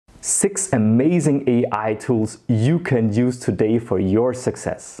6 amazing AI tools you can use today for your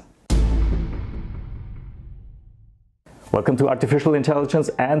success. Welcome to Artificial Intelligence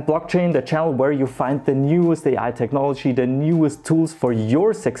and Blockchain, the channel where you find the newest AI technology, the newest tools for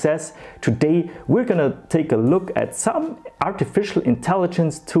your success. Today we're gonna take a look at some artificial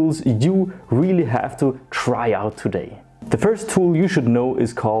intelligence tools you really have to try out today. The first tool you should know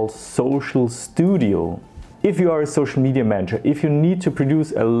is called Social Studio. If you are a social media manager, if you need to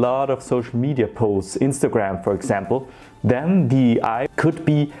produce a lot of social media posts, Instagram for example, then the AI could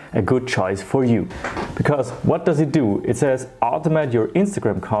be a good choice for you. Because what does it do? It says automate your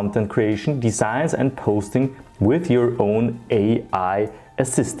Instagram content creation, designs and posting with your own AI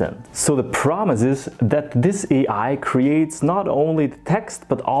assistant. So the promise is that this AI creates not only the text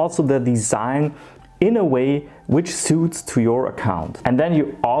but also the design in a way which suits to your account. And then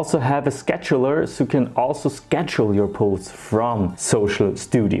you also have a scheduler, so you can also schedule your posts from Social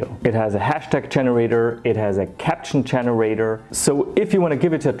Studio. It has a hashtag generator, it has a caption generator. So if you want to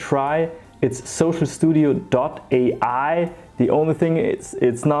give it a try, it's socialstudio.ai. The only thing is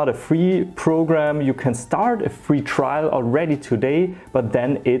it's not a free program. You can start a free trial already today, but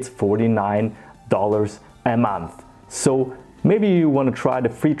then it's $49 a month. So maybe you want to try the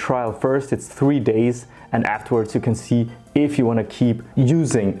free trial first, it's 3 days, and afterwards you can see if you want to keep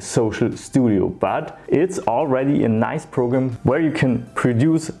using Social Studio. But it's already a nice program where you can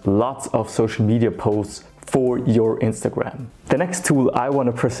produce lots of social media posts for your Instagram. The next tool I want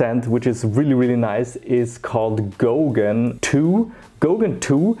to present, which is really nice, is called Gogen 2. Gogen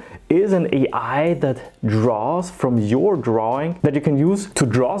 2 is an AI that draws from your drawing that you can use to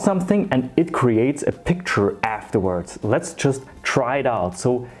draw something and it creates a picture afterwards. Let's just try it out.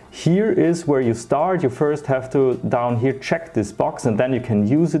 So here is where you start. You first have to down here check this box and then you can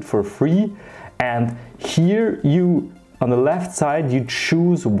use it for free. And here you on the left side you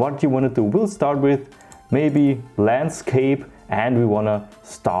choose what you want to do. We'll start with maybe landscape and we want to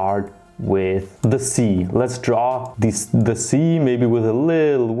start with the sea. Let's draw the sea, maybe with a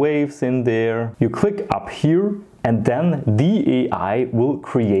little waves in there. You click up here and then the AI will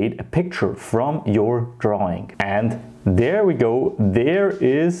create a picture from your drawing. And there we go, there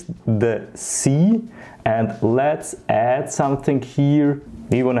is the sea. And let's add something here.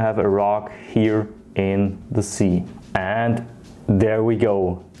 We want to have a rock here in the sea. And there we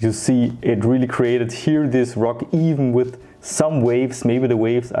go. You see it really created here this rock even with some waves, maybe the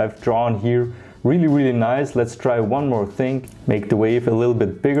waves I've drawn here. Really nice. Let's try one more thing. Make the wave a little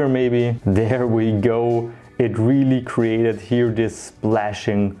bit bigger maybe. There we go. It really created here this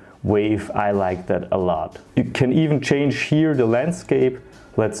splashing wave. I like that a lot. You can even change here the landscape.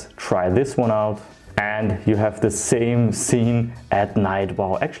 Let's try this one out. And you have the same scene at night.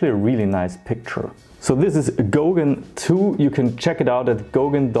 Wow, actually a really nice picture. So this is Gogen 2. You can check it out at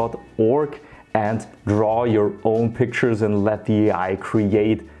gogen.org and draw your own pictures and let the AI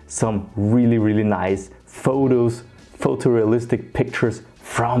create some really nice photos, photorealistic pictures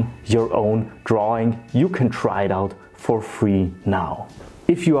from your own drawing. You can try it out for free now.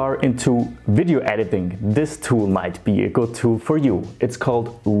 If you are into video editing, this tool might be a good tool for you. It's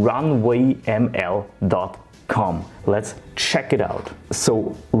called runwayml.com. Let's check it out.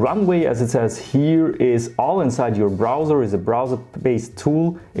 So Runway, as it says here, is all inside your browser, is a browser-based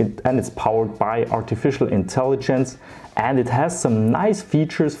tool and it's powered by artificial intelligence, and it has some nice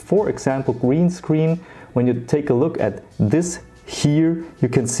features. For example, green screen. When you take a look at this here, you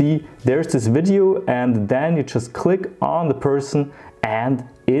can see there's this video and then you just click on the person and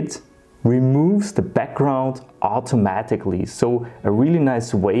it removes the background automatically. So a really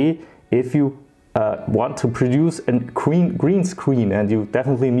nice way if you want to produce a green screen, and you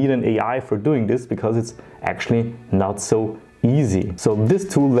definitely need an AI for doing this because it's actually not so easy. So this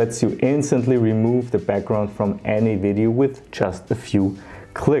tool lets you instantly remove the background from any video with just a few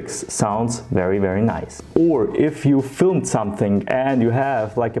clicks. Sounds very nice. Or if you filmed something and you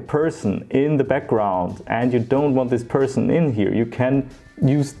have like a person in the background and you don't want this person in here, you can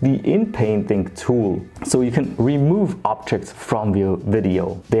use the in-painting tool. So you can remove objects from your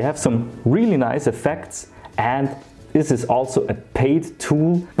video. They have some really nice effects, and this is also a paid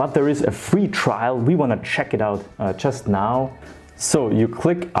tool, but there is a free trial. We want to check it out just now. So you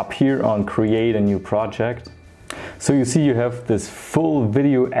click up here on create a new project. So you see you have this full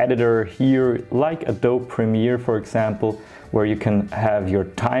video editor here, like Adobe Premiere for example, where you can have your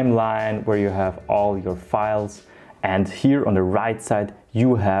timeline, where you have all your files. And here on the right side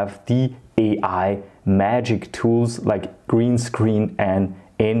you have the AI magic tools like green screen and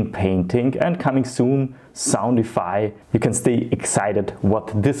in painting, and coming soon Soundify. You can stay excited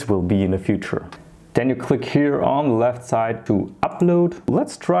what this will be in the future. Then you click here on the left side to upload.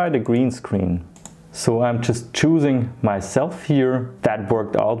 Let's try the green screen. So I'm just choosing myself here. That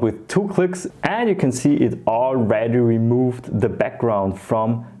worked out with 2 clicks, and you can see it already removed the background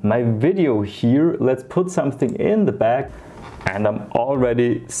from my video here. Let's put something in the back, and I'm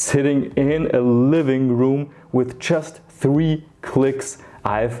already sitting in a living room with just 3 clicks.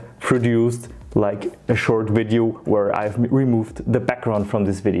 I've produced like a short video where I've removed the background from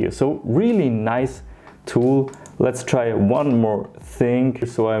this video. So really nice tool. Let's try one more thing.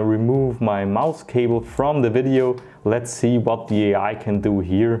 So I remove my mouse cable from the video. Let's see what the AI can do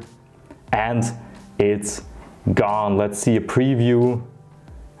here. And it's gone. Let's see a preview.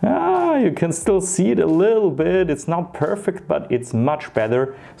 You can still see it a little bit. It's not perfect, but it's much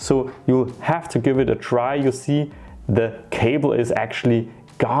better. So you'll have to give it a try. You see the cable is actually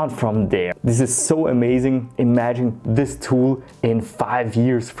gone from there. This is so amazing. Imagine this tool in 5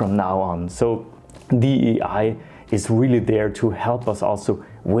 years from now on. So the AI is really there to help us also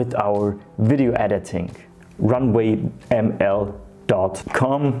with our video editing.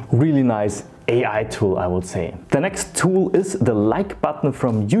 RunwayML.com, really nice AI tool, I would say. The next tool is the like button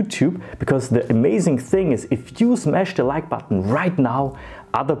from YouTube, because the amazing thing is if you smash the like button right now,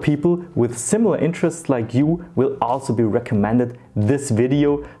 other people with similar interests like you will also be recommended this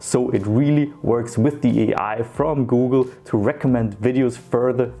video. So it really works with the AI from Google to recommend videos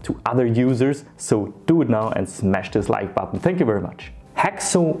further to other users. So do it now and smash this like button. Thank you very much.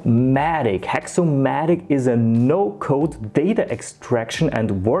 Hexomatic. Hexomatic is a no-code data extraction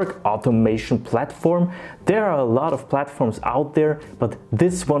and work automation platform. There are a lot of platforms out there, but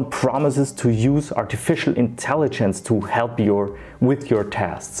this one promises to use artificial intelligence to help with your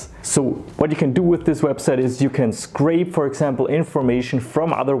tasks. So what you can do with this website is you can scrape, for example, information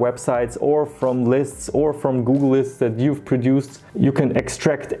from other websites or from lists or from Google lists that you've produced. You can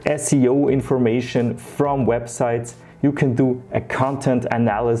extract SEO information from websites. You can do a content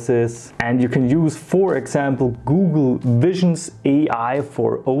analysis, and you can use, for example, Google Vision's AI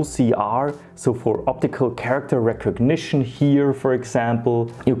for OCR, so for optical character recognition here, for example.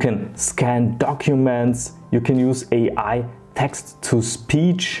 You can scan documents, you can use AI text to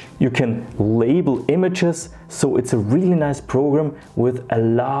speech, you can label images, so it's a really nice program with a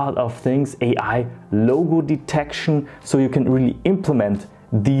lot of things. AI logo detection, so you can really implement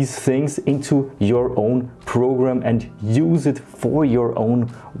these things into your own program and use it for your own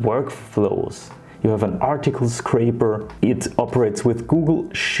workflows. You have an article scraper, it operates with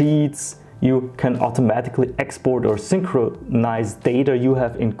Google Sheets. You can automatically export or synchronize data you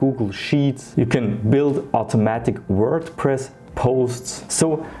have in Google Sheets. You can build automatic WordPress posts.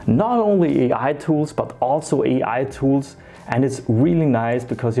 So not only AI tools, but also AI tools. And it's really nice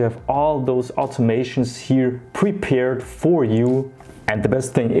because you have all those automations here prepared for you. And the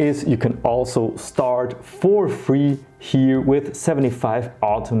best thing is you can also start for free here with 75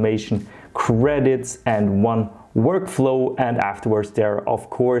 automation credits and 1 workflow, and afterwards there are of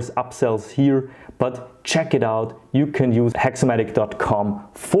course upsells here, but check it out. You can use hexomatic.com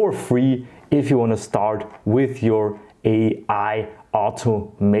for free if you want to start with your AI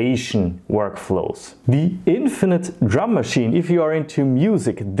automation workflows. The Infinite Drum Machine. If you are into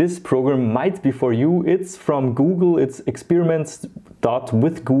music, this program might be for you. It's from Google. It's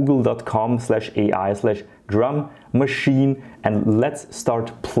experiments.withgoogle.com/AI/drum machine, and let's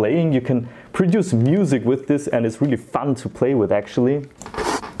start playing. You can produce music with this, and it's really fun to play with actually.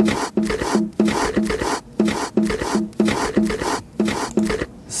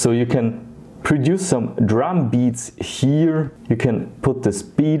 So you can produce some drum beats here. You can put the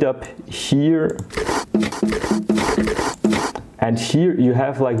speed up here. And here you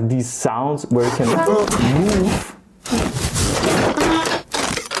have like these sounds where you can move.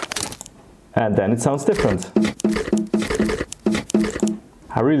 And then it sounds different.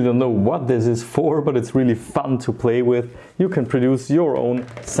 I really don't know what this is for, but it's really fun to play with. You can produce your own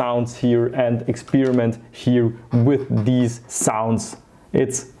sounds here and experiment here with these sounds.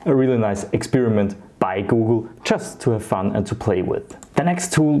 It's a really nice experiment by Google just to have fun and to play with. The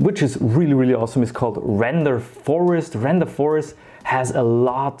next tool, which is really awesome, is called Render Forest. Render Forest has a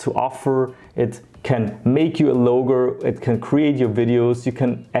lot to offer. It can make you a logo, it can create your videos, you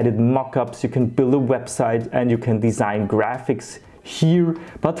can edit mockups, you can build a website, and you can design graphics here.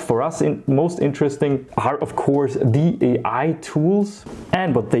 But for us, most interesting are of course the AI tools.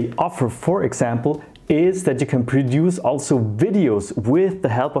 And what they offer, for example, is that you can produce also videos with the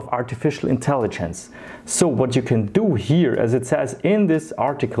help of artificial intelligence. So what you can do here, as it says in this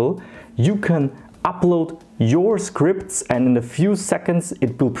article, you can upload your scripts, and in a few seconds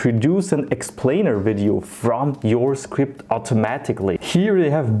it will produce an explainer video from your script automatically. Here they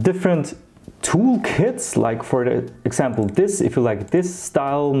have different toolkits, like for the example this, if you like this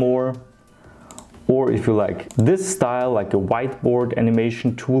style more, or if you like this style, like a whiteboard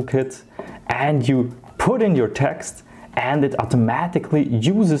animation toolkit, and you put in your text and it automatically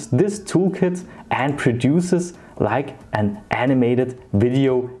uses this toolkit and produces like an animated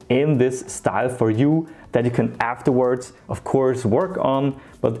video in this style for you that you can afterwards, of course, work on.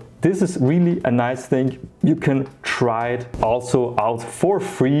 But this is really a nice thing. You can try it also out for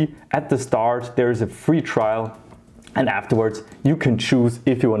free. At the start, there is a free trial, and afterwards you can choose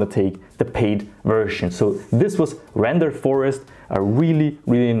if you want to take the paid version. So this was Render Forest, a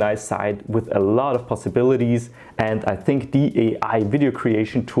really nice site with a lot of possibilities, and I think the AI video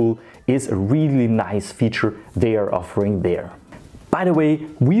creation tool is a really nice feature they are offering there. By the way,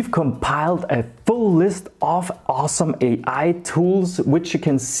 we've compiled a full list of awesome AI tools, which you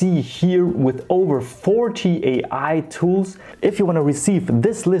can see here with over 40 AI tools. If you want to receive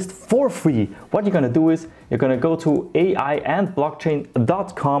this list for free, what you're going to do is you're going to go to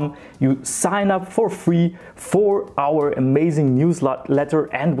aiandblockchain.com. You sign up for free for our amazing newsletter,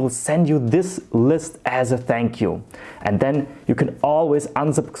 and we'll send you this list as a thank you. And then you can always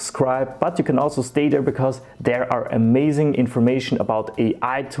unsubscribe, but you can also stay there because there are amazing information about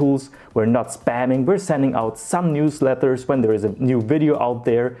AI tools. We're not spamming, we're sending out some newsletters when there is a new video out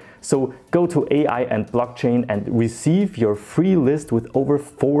there. So go to AI and Blockchain and receive your free list with over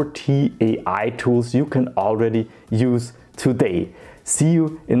 40 AI tools you can already use today. See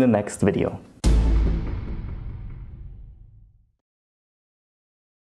you in the next video.